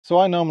So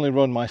I normally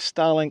run my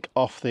Starlink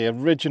off the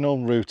original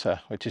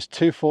router, which is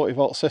 240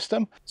 volt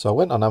system. So I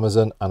went on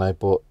Amazon and I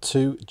bought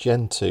two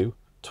Gen 2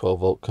 12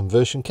 volt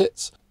conversion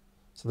kits.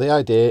 So the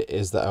idea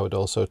is that I would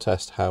also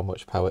test how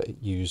much power it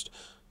used,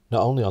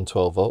 not only on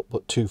 12 volt,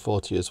 but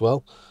 240 as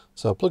well.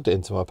 So I plugged it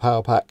into my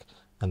power pack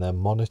and then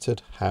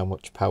monitored how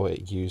much power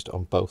it used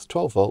on both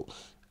 12 volt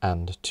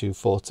and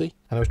 240.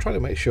 And I was trying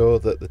to make sure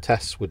that the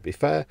tests would be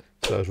fair.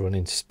 So I was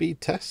running speed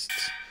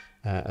tests,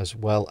 as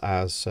well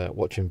as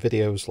watching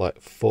videos like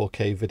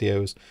 4K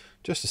videos,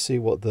 just to see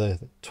what the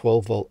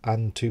 12 volt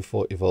and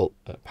 240 volt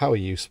power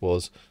use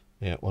was,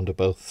 under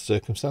both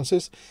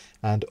circumstances,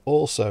 and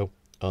also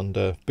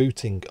under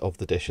booting of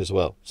the dish as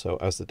well. So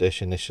as the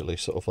dish initially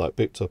sort of like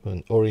boots up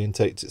and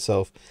orientates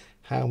itself,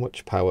 how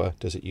much power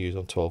does it use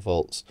on 12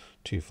 volts,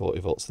 240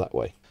 volts that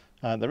way.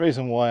 The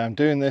reason why I'm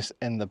doing this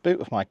in the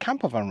boot of my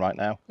campervan right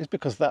now is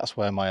because that's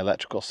where my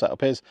electrical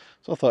setup is.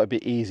 So I thought it'd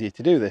be easier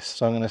to do this.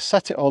 So I'm going to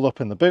set it all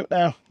up in the boot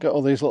now, get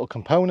all these little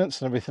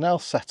components and everything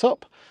else set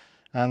up,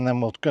 and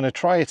then we're going to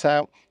try it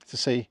out to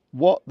see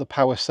what the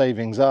power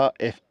savings are,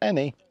 if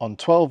any, on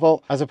 12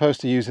 volt, as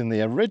opposed to using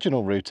the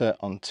original router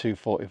on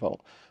 240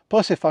 volt.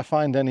 Plus, if I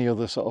find any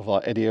other sort of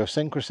like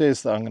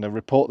idiosyncrasies, that I'm going to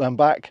report them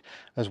back,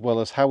 as well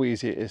as how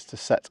easy it is to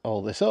set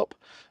all this up.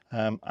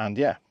 And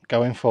yeah,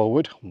 going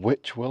forward,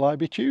 which will I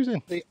be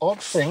choosing? The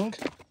odd thing,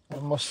 I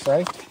must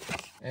say,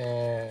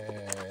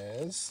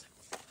 is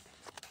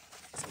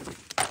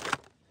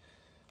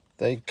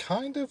they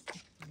kind of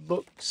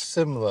look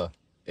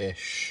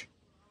similar-ish.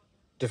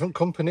 Different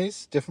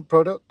companies, different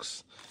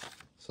products.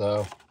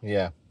 So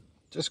yeah,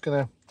 just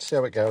gonna see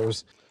how it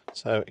goes.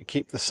 So you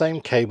keep the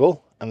same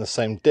cable and the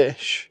same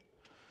dish,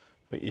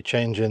 but you're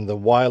changing the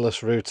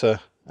wireless router,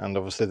 and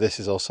obviously this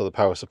is also the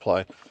power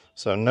supply.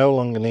 So no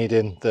longer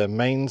needing the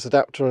mains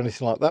adapter or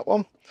anything like that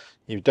one.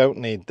 You don't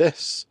need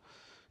this.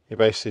 You're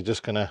basically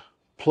just going to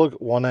plug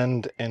one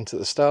end into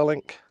the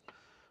Starlink,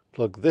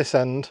 plug this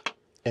end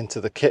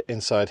into the kit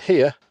inside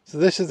here. So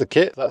this is the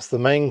kit, that's the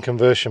main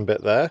conversion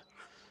bit there.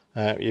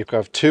 You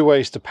have two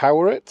ways to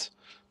power it.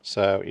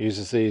 So it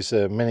uses these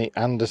mini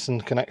Anderson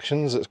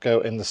connections that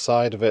go in the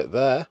side of it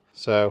there.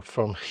 So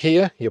from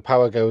here, your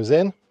power goes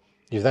in.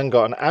 You've then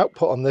got an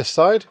output on this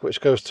side,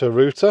 which goes to a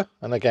router.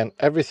 And again,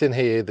 everything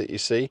here that you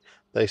see,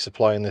 they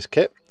supply in this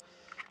kit.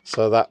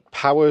 So that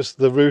powers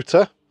the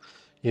router.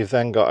 You've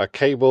then got a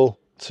cable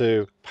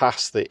to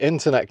pass the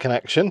internet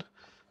connection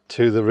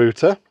to the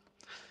router.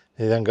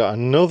 You then got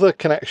another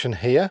connection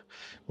here,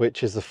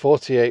 which is the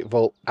 48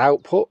 volt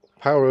output,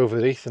 power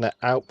over Ethernet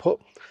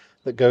output,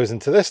 that goes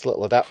into this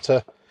little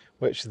adapter,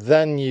 which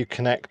then you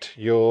connect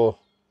your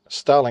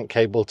Starlink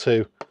cable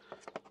to,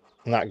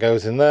 and that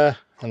goes in there.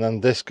 And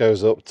then this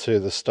goes up to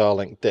the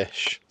Starlink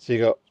dish. So you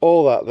got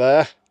all that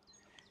there,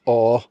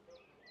 or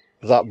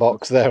that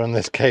box there and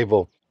this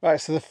cable. Right,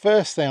 so the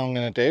first thing I'm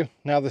going to do,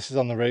 now this is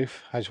on the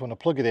roof, I just want to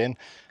plug it in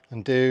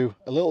and do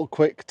a little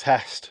quick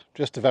test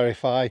just to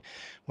verify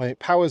when it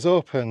powers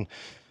up and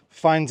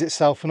finds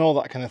itself and all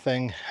that kind of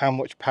thing, how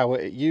much power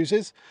it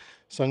uses.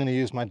 So I'm going to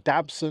use my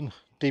Dabson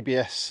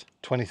DBS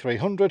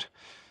 2300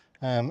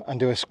 and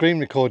do a screen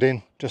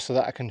recording just so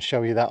that I can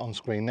show you that on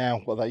screen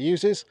now, what that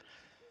uses.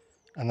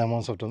 And then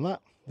once I've done that,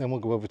 then we'll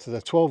go over to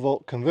the 12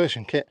 volt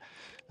conversion kit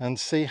and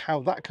see how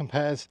that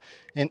compares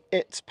in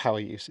its power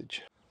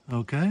usage.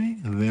 Okay,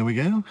 there we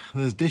go.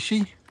 There's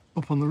Dishy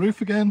up on the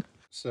roof again.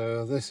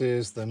 So this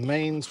is the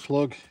mains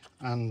plug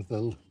and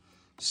the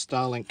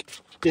Starlink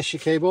Dishy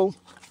cable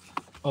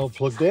all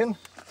plugged in.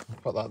 I'll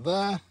put that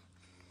there.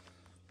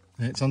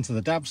 And it's onto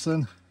the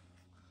Dabson.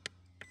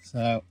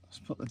 So let's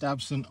put the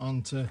Dabson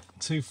onto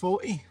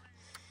 240,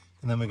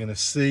 and then we're going to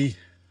see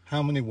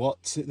how many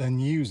watts it then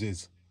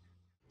uses.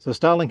 So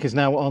Starlink is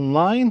now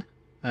online,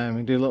 and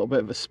we do a little bit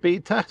of a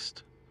speed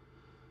test.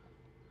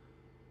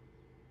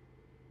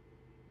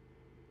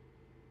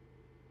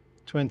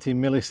 20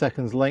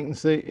 milliseconds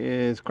latency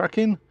is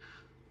cracking.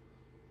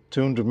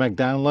 200 meg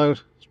download,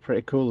 it's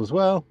pretty cool as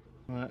well.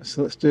 Right,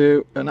 so let's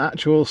do an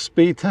actual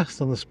speed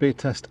test on the speed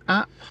test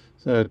app.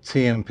 So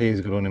TMP is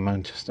a good one in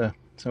Manchester.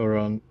 So we're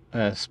on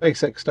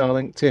SpaceX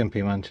Starlink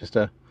TMP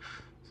Manchester.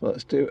 So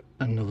let's do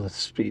another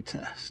speed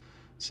test.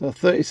 So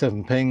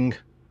 37 ping.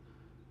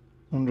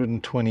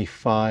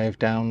 125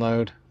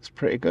 download, it's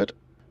pretty good.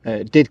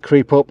 It did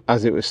creep up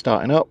as it was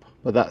starting up,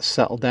 but that's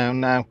settled down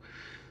now.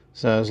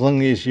 So as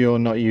long as you're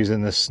not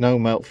using the snow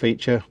melt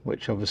feature,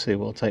 which obviously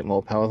will take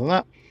more power than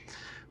that,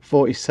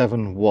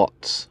 47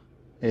 watts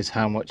is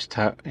how much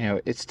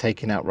it's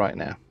taking out right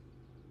now.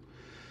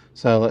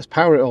 So let's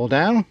power it all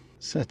down.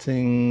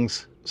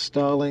 Settings,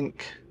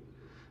 Starlink,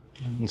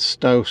 and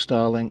stow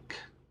Starlink,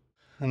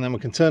 and then we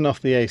can turn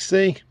off the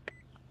AC.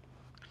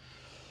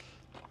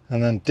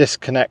 And then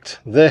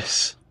disconnect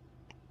this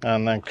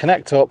and then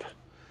connect up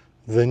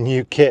the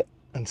new kit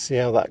and see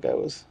how that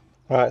goes.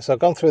 Right, so I've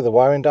gone through the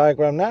wiring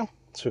diagram now.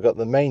 So we've got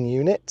the main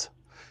unit.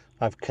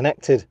 I've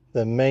connected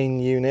the main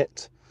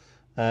unit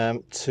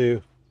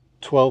to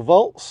 12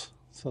 volts.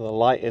 So the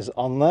light is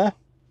on there.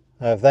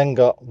 I've then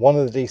got one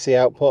of the DC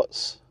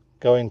outputs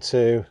going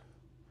to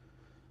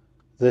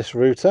this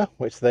router,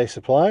 which they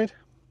supplied.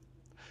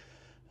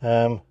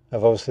 I've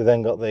obviously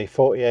then got the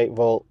 48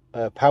 volt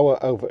power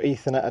over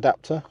Ethernet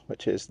adapter,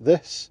 which is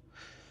this,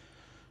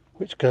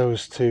 which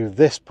goes to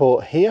this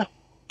port here.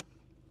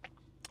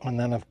 And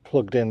then I've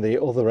plugged in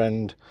the other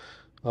end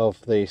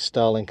of the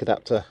Starlink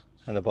adapter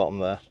in the bottom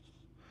there.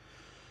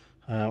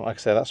 Like I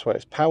say, that's where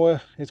its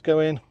power is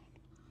going.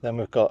 Then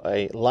we've got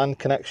a LAN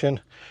connection,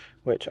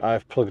 which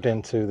I've plugged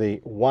into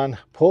the WAN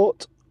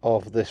port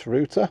of this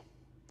router.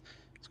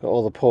 It's got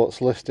all the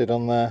ports listed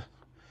on there,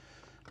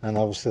 and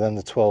obviously then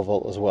the 12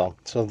 volt as well.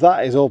 So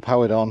that is all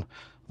powered on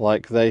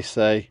like they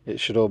say it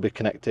should all be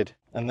connected.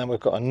 And then we've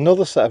got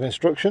another set of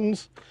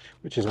instructions,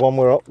 which is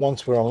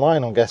once we're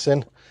online, I'm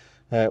guessing,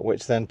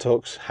 which then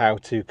talks how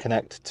to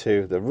connect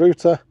to the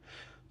router.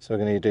 So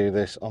we're going to do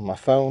this on my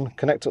phone,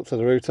 connect up to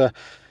the router,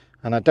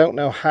 and I don't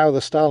know how the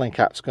Starlink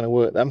app's going to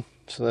work them,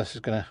 so this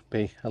is going to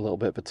be a little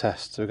bit of a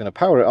test. So we're going to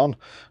power it on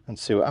and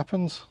see what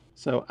happens.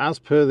 So as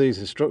per these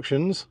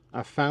instructions,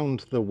 I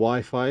found the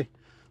Wi-Fi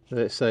that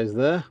it says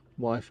there,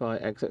 Wi-Fi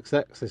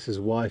XXX. This is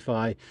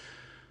Wi-Fi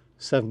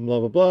 7 blah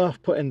blah blah.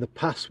 I've put in the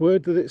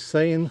password that it's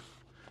saying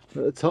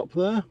at the top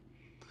there,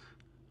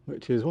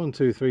 which is 1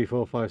 2 3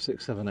 4 5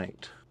 6 7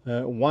 8.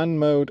 WAN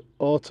mode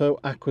auto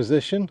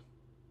acquisition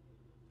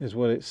is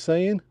what it's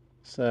saying.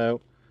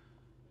 So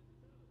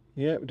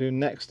yeah, we'll do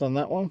next on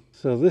that one.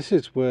 So this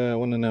is where I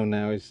want to know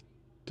now is,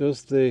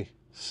 does the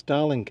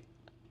Starlink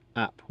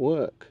app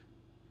work?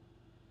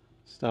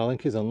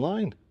 Starlink is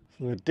online.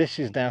 So the dish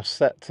is now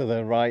set to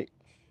the right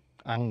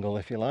angle,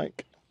 if you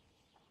like.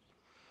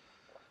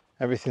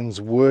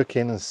 Everything's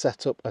working and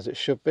set up as it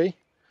should be.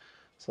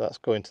 So that's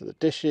going to the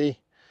dishy,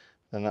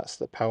 then that's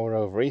the power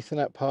over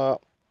Ethernet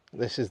part.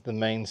 This is the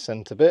main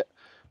center bit.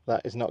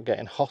 That is not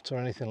getting hot or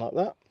anything like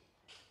that.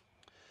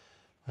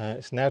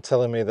 It's now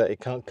telling me that it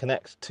can't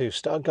connect to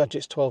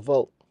Gadget's 12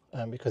 volt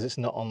because it's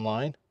not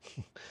online.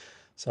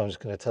 So I'm just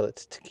going to tell it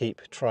to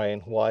keep trying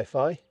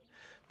Wi-Fi,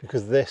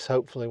 because this,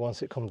 hopefully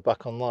once it comes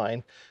back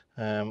online,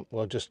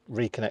 we'll just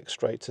reconnect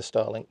straight to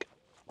Starlink.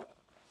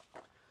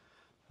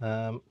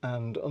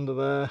 And under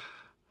there,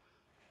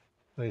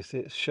 we see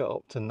it's shot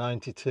up to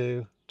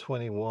 92,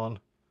 21,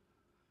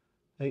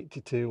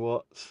 82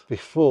 watts.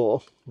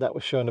 Before, that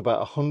was showing about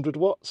 100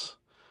 watts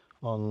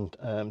on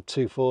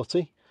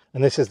 240.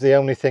 And this is the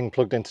only thing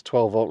plugged into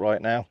 12 volt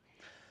right now.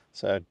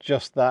 So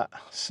just that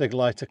SIG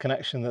lighter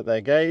connection that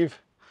they gave,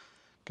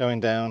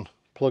 going down,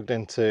 plugged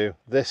into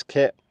this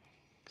kit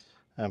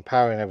and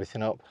powering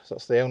everything up. So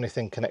that's the only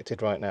thing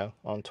connected right now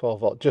on 12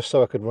 volt, just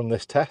so I could run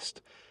this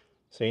test.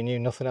 So you knew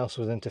nothing else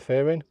was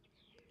interfering.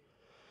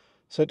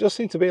 So it does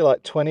seem to be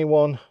like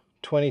 21,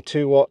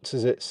 22 watts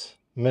is its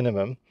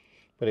minimum,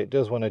 but it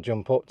does want to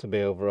jump up to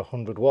be over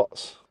 100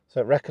 watts. So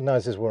it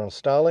recognizes we're on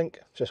Starlink,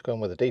 just going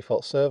with the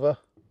default server.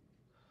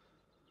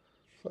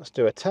 Let's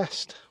do a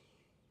test.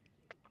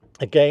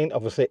 Again,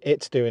 obviously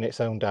it's doing its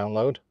own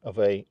download of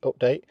a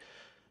update,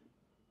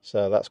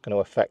 so that's going to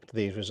affect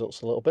these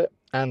results a little bit,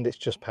 and it's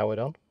just powered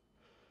on.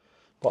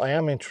 But I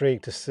am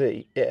intrigued to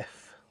see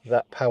if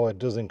that power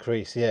does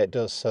increase. Yeah, it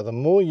does. So the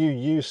more you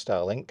use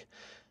Starlink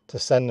to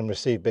send and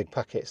receive big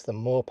packets, the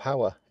more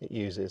power it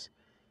uses.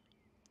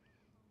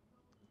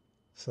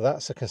 So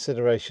that's a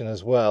consideration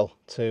as well,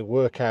 to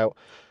work out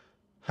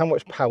how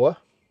much power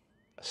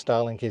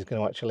Starlink is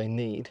going to actually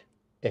need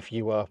if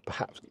you are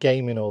perhaps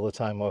gaming all the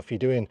time, or if you're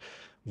doing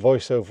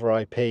voice over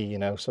IP, you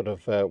know, sort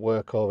of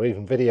work, or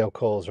even video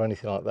calls or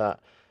anything like that.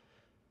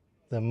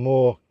 The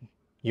more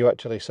you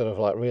actually sort of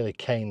like really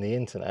cane the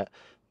internet,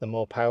 the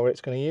more power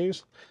it's going to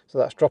use. So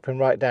that's dropping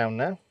right down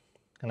now,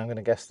 and I'm going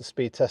to guess the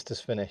speed test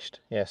is finished.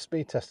 Yeah,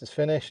 speed test is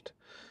finished.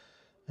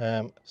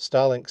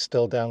 Starlink's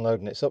still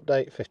downloading its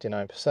update,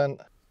 59%.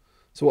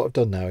 So what I've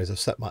done now is I've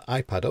set my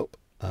iPad up,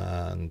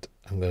 and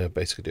I'm going to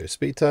basically do a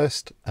speed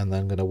test, and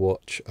then I'm going to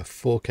watch a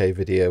 4K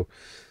video.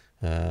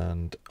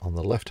 And on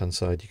the left hand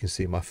side you can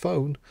see my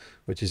phone,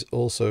 which is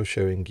also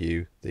showing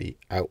you the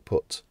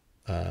output.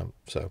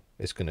 So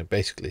it's going to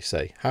basically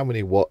say how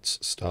many watts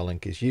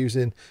Starlink is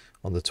using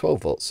on the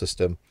 12 volt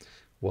system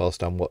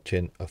whilst I'm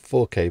watching a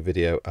 4K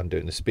video and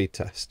doing a speed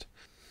test.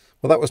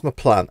 Well, that was my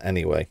plan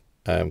anyway.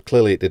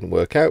 Clearly it didn't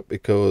work out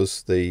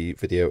because the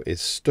video is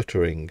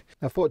stuttering.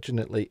 Now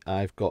fortunately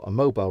I've got a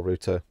mobile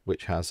router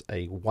which has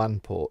a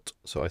WAN port,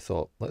 so I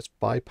thought let's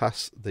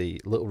bypass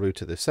the little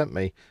router they sent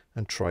me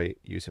and try it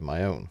using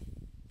my own.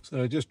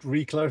 So just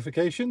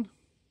re-clarification,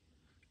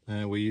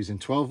 we're using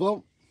 12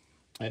 volt.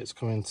 It's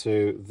coming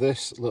to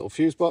this little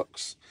fuse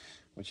box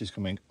which is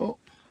coming up,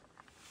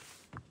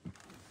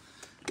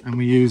 and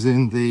we're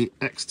using the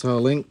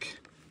Starlink.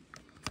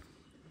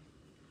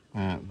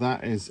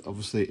 That is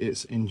obviously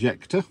its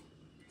injector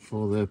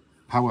for the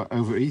power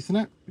over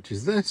Ethernet, which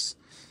is this.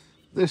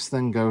 This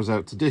then goes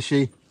out to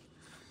dishy,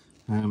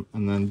 and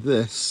then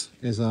this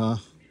is our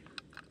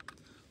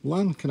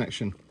LAN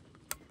connection.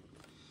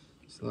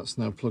 So that's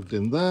now plugged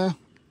in there,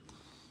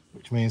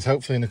 which means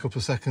hopefully in a couple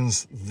of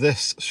seconds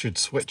this should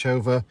switch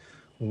over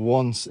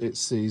once it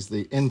sees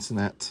the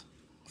internet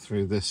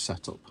through this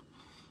setup.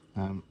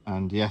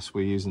 And yes,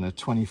 we're using a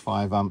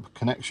 25 amp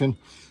connection.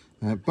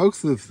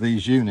 Both of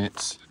these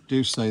units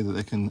do say that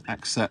they can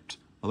accept,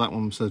 well, that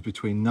one says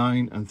between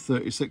 9 and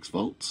 36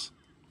 volts.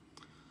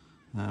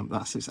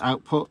 That's its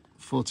output,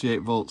 48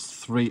 volts,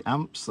 3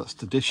 amps, that's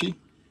to dishy.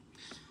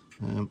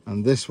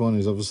 And this one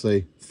is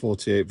obviously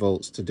 48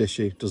 volts to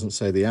dishy, doesn't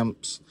say the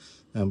amps,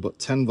 but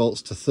 10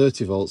 volts to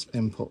 30 volts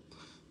input.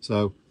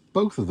 So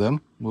both of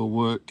them will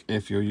work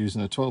if you're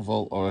using a 12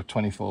 volt or a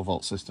 24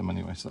 volt system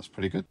anyway, so that's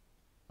pretty good.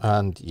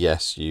 And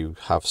yes, you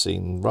have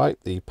seen right,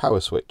 the power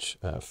switch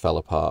fell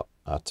apart,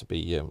 had to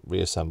be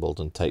reassembled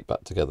and taped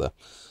back together.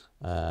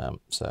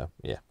 So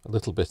yeah, a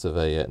little bit of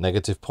a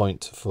negative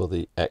point for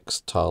the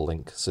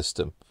Starlink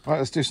system. Right,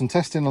 let's do some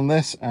testing on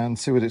this and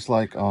see what it's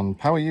like on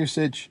power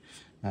usage,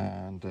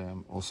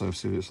 and also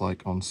see what it's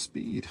like on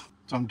speed.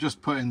 So I'm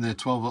just putting the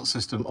 12 volt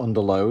system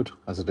under load,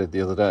 as I did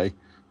the other day.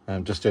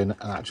 I'm just doing an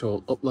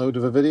actual upload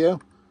of a video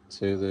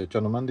to the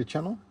John and Mandy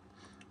channel,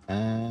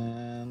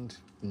 and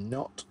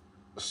not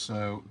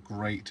so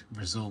great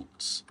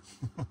results.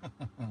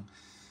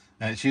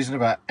 It's using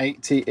about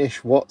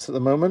 80-ish watts at the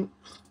moment,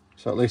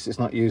 so at least it's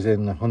not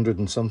using 100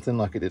 and something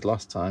like it did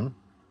last time.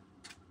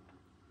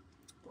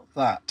 But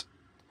that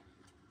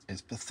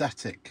is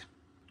pathetic.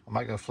 I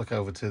might go flick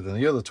over to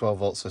the other 12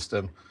 volt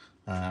system,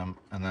 and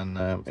then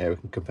yeah, we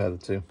can compare the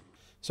two.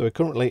 So we're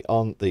currently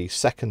on the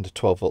second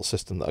 12 volt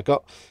system that I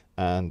got,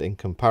 and in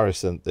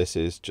comparison this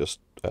is just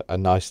a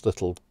nice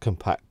little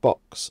compact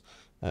box.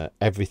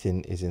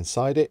 Everything is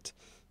inside it.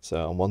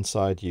 So on one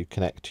side you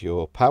connect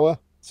your power,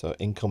 so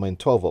incoming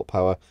 12 volt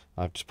power.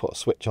 I've just put a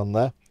switch on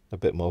there, a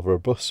bit more of a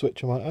robust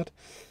switch I might add.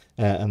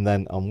 And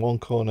then on one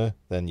corner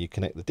then you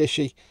connect the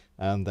dishy,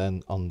 and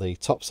then on the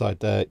top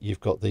side there you've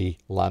got the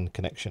LAN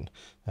connection,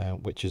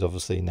 which is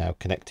obviously now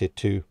connected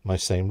to my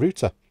same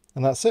router,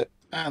 and that's it.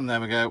 And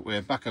there we go,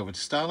 we're back over to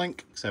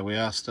Starlink, so we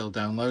are still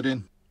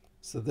downloading.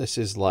 So this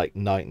is like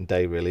night and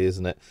day really,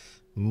 isn't it?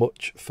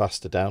 Much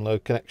faster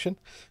download connection,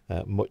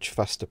 much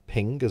faster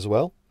ping as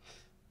well,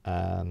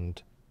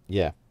 and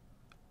yeah,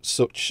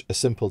 such a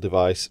simple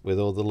device with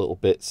all the little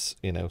bits,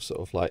 you know,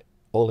 sort of like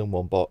all in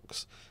one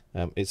box.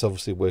 It's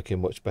obviously working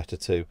much better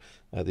too.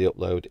 The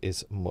upload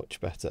is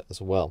much better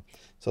as well.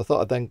 So I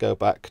thought I'd then go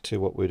back to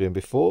what we were doing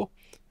before,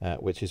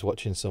 which is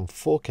watching some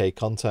 4K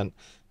content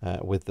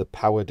with the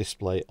power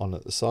display on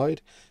at the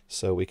side,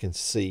 so we can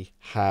see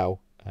how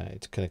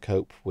it's going to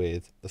cope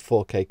with the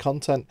 4K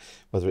content,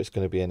 whether it's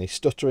going to be any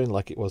stuttering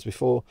like it was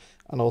before,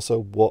 and also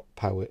what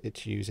power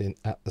it's using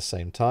at the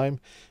same time,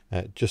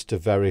 just to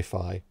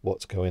verify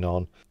what's going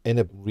on in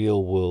a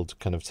real world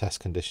kind of test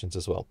conditions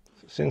as well.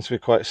 It seems to be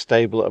quite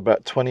stable at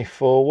about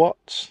 24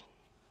 watts.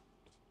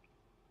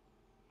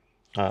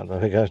 Ah, there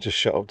we go, just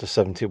shot up to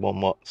 71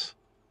 watts.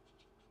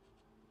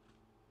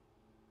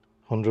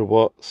 100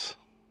 watts.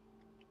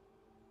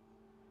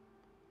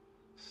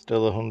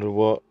 Still 100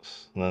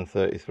 watts, and then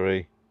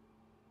 33.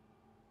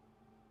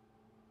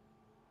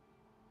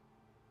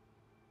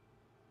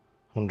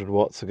 100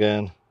 watts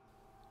again.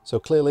 So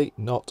clearly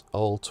not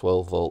all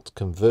 12 volt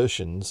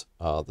conversions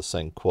are the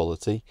same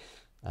quality,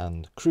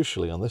 and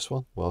crucially on this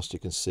one, whilst you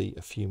can see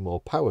a few more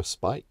power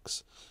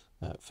spikes,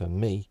 for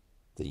me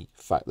the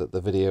fact that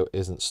the video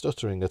isn't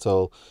stuttering at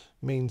all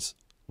means,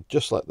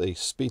 just like the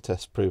speed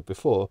test proved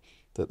before,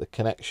 that the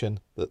connection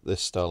that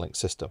this Starlink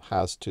system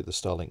has to the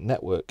Starlink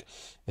network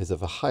is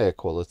of a higher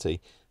quality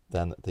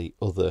than the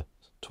other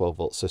 12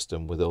 volt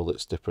system with all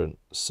its different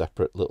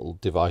separate little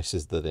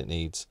devices that it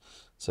needs.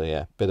 So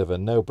yeah, bit of a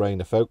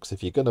no-brainer folks.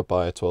 If you're going to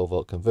buy a 12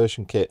 volt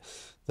conversion kit,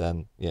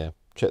 then yeah,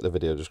 check the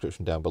video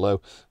description down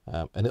below,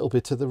 and it'll be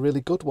to the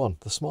really good one,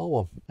 the small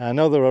one. I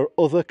know there are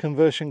other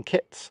conversion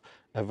kits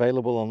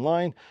available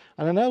online,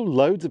 and I know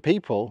loads of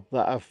people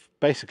that have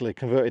basically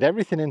converted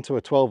everything into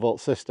a 12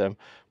 volt system,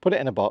 put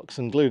it in a box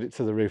and glued it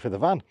to the roof of the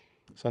van.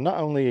 So not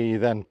only are you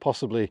then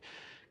possibly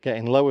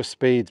getting lower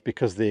speeds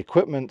because the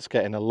equipment's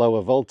getting a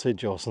lower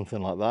voltage or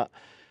something like that,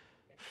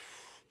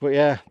 but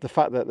yeah, the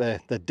fact that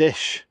the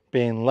dish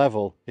being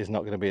level is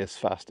not going to be as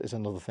fast is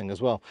another thing as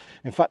well.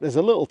 In fact, there's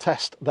a little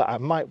test that I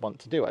might want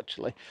to do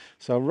actually.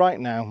 So right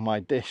now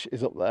my dish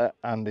is up there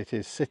and it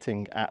is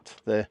sitting at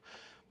the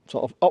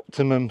sort of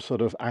optimum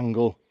sort of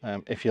angle,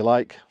 if you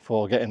like,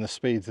 for getting the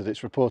speeds that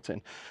it's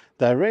reporting.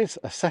 There is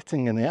a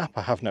setting in the app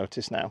I have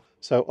noticed now.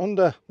 So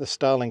under the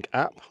Starlink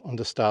app,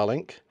 under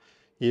Starlink,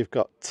 you've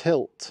got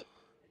tilt.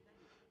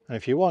 And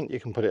if you want, you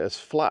can put it as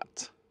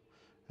flat.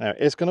 Now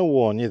it's going to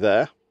warn you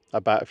there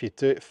about if you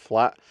do it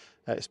flat,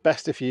 it's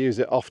best if you use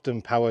it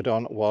often powered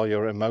on while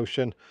you're in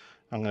motion.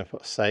 I'm going to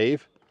put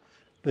save.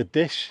 The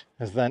dish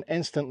has then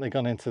instantly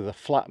gone into the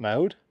flat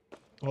mode.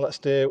 Let's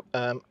do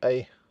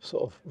a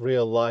sort of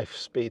real life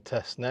speed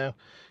test now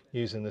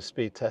using the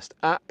speed test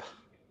app.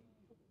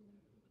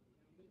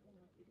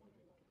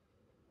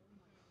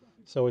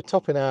 So we're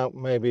topping out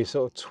maybe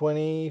sort of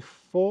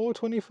 24,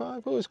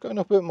 25. Oh, it's going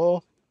up a bit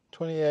more,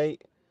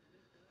 28.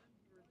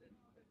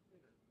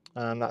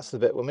 And that's the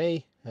bit with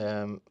me.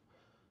 As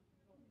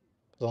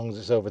long as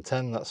it's over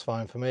 10, that's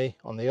fine for me.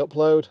 On the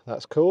upload,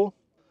 that's cool.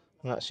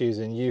 And that's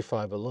using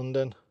U-Fiber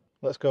London.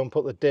 let's go and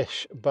put the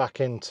dish back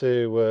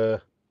into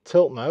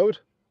tilt mode,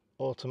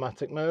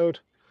 automatic mode.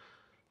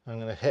 I'm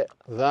going to hit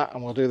that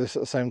and we'll do this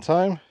at the same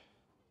time.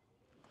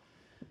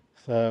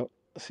 So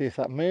see if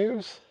that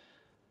moves.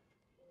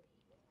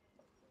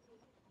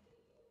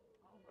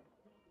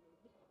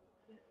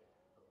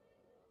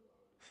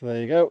 So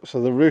there you go.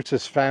 So the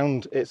router's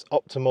found its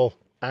optimal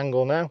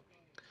angle now.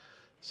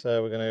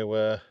 So we're going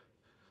to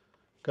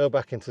go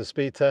back into the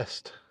speed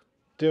test,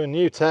 do a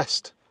new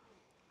test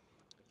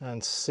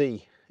and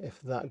see if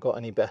that got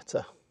any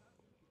better.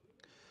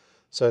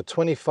 So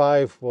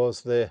 25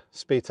 was the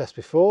speed test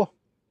before.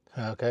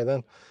 Okay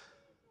then,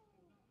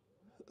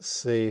 let's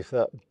see if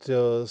that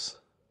does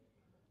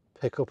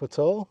pick up at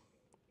all.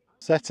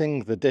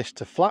 Setting the dish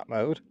to flat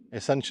mode,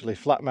 essentially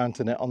flat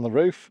mounting it on the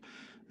roof.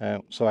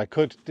 So I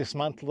could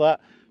dismantle that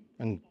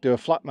and do a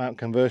flat mount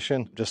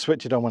conversion, just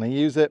switch it on when I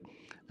use it.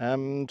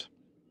 And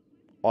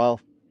while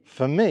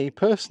for me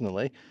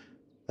personally,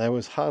 there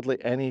was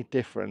hardly any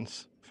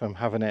difference from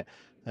having it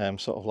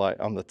sort of like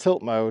on the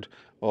tilt mode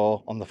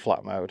or on the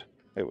flat mode.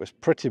 It was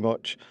pretty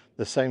much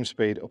the same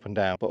speed up and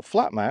down. But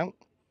flat mount,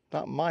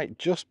 that might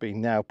just be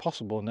now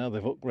possible now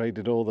they've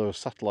upgraded all those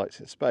satellites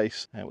in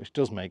space, which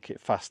does make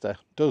it faster,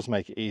 does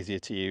make it easier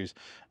to use,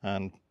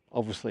 and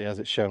obviously, as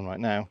it's shown right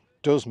now,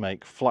 does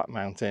make flat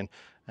mounting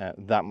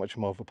that much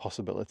more of a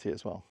possibility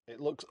as well. It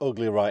looks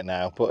ugly right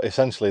now, but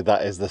essentially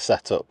that is the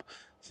setup.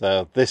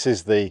 So this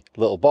is the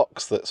little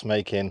box that's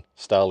making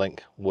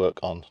Starlink work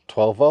on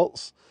 12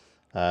 volts.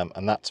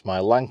 And that's my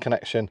LAN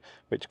connection,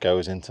 which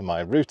goes into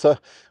my router,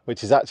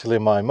 which is actually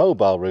my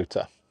mobile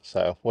router.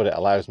 So what it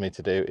allows me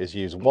to do is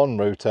use one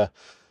router,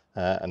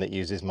 and it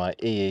uses my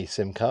EE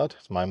SIM card.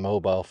 It's my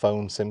mobile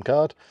phone SIM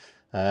card.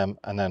 And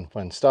then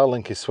when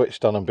Starlink is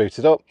switched on and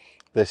booted up,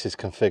 this is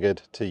configured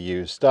to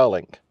use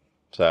Starlink.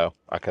 So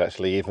I could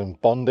actually even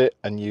bond it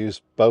and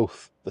use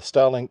both the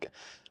Starlink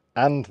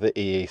and the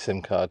EE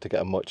SIM card to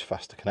get a much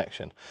faster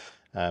connection.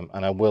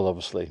 And I will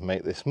obviously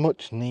make this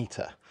much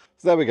neater.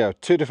 So there we go,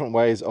 two different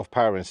ways of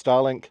powering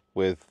Starlink,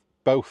 with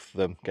both of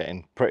them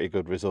getting pretty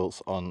good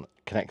results on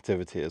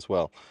connectivity as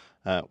well.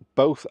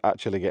 Both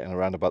actually getting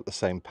around about the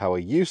same power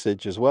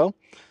usage as well,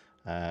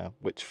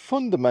 which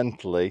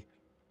fundamentally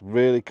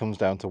really comes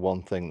down to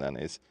one thing then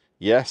is,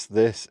 yes,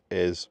 this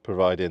is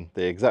providing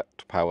the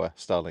exact power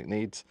Starlink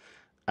needs,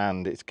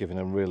 and it's giving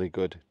a really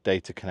good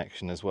data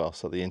connection as well,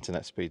 so the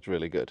internet speed's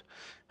really good.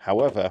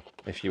 However,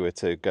 if you were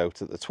to go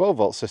to the 12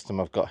 volt system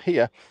I've got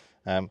here,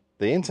 the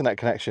internet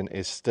connection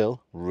is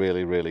still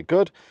really, really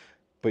good,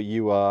 but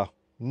you are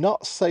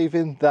not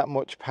saving that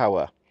much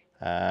power.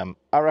 I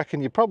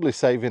reckon you're probably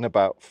saving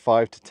about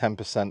 5 to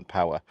 10%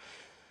 power.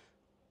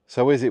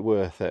 So is it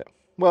worth it?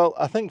 Well,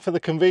 I think for the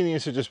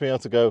convenience of just being able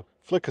to go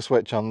flick a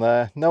switch on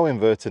there, no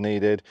inverter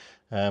needed,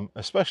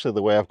 especially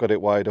the way I've got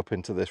it wired up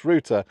into this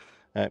router,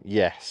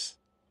 yes,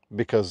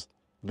 because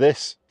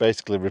this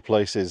basically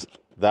replaces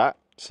that,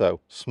 so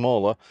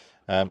smaller,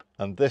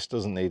 and this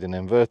doesn't need an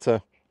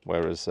inverter,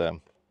 whereas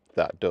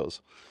that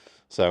does.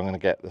 So I'm going to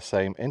get the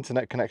same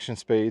internet connection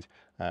speed,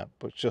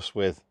 but just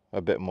with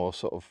a bit more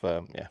sort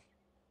of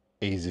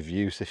ease of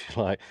use, if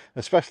you like,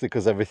 especially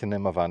because everything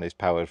in my van is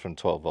powered from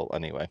 12 volt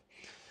anyway.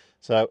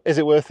 So is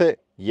it worth it?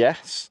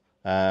 Yes.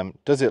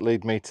 Does it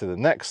lead me to the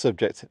next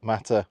subject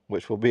matter,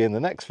 which will be in the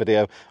next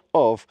video,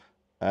 of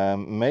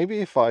maybe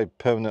if I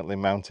permanently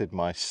mounted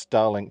my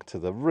Starlink to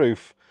the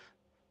roof,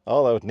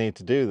 all I would need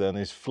to do then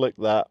is flick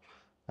that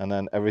and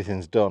then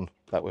everything's done.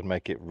 That would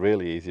make it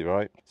really easy,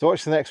 right? So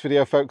watch the next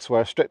video, folks, where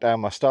I strip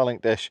down my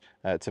Starlink dish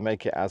to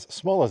make it as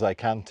small as I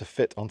can to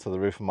fit onto the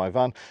roof of my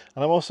van.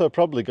 And I'm also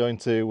probably going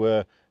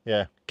to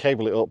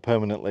cable it up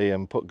permanently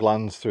and put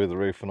glands through the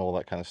roof and all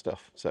that kind of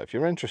stuff. So if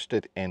you're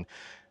interested in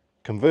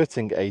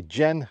converting a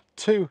Gen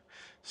 2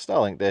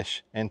 Starlink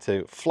dish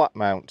into flat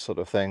mount sort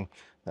of thing,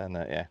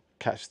 then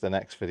catch the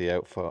next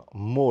video for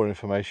more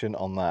information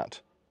on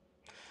that.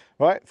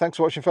 Right, thanks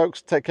for watching,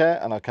 folks. Take care,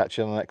 and I'll catch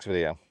you in the next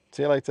video.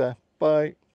 See you later. Bye.